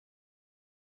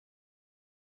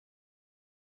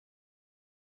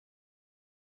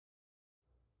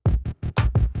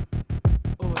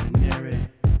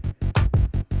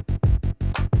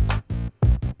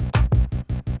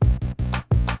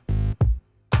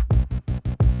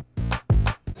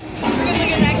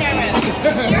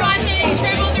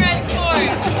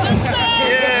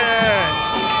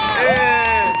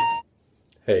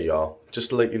Hey y'all, just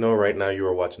to let you know right now you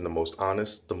are watching the most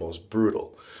honest, the most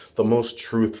brutal, the most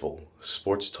truthful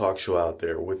sports talk show out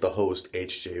there with the host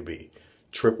HJB,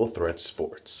 Triple Threat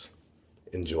Sports.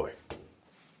 Enjoy.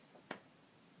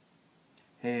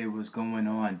 Hey, what's going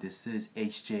on? This is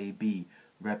HJB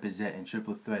representing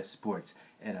Triple Threat Sports,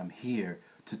 and I'm here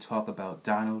to talk about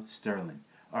Donald Sterling.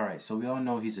 Alright, so we all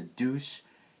know he's a douche.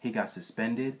 He got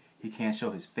suspended. He can't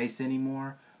show his face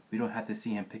anymore. We don't have to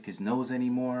see him pick his nose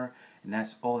anymore. And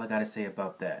that's all I got to say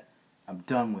about that. I'm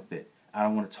done with it. I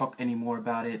don't want to talk anymore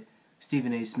about it.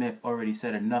 Stephen A. Smith already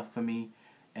said enough for me,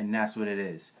 and that's what it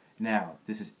is. Now,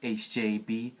 this is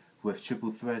HJB with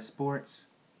Triple Threat Sports,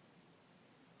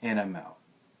 and I'm out.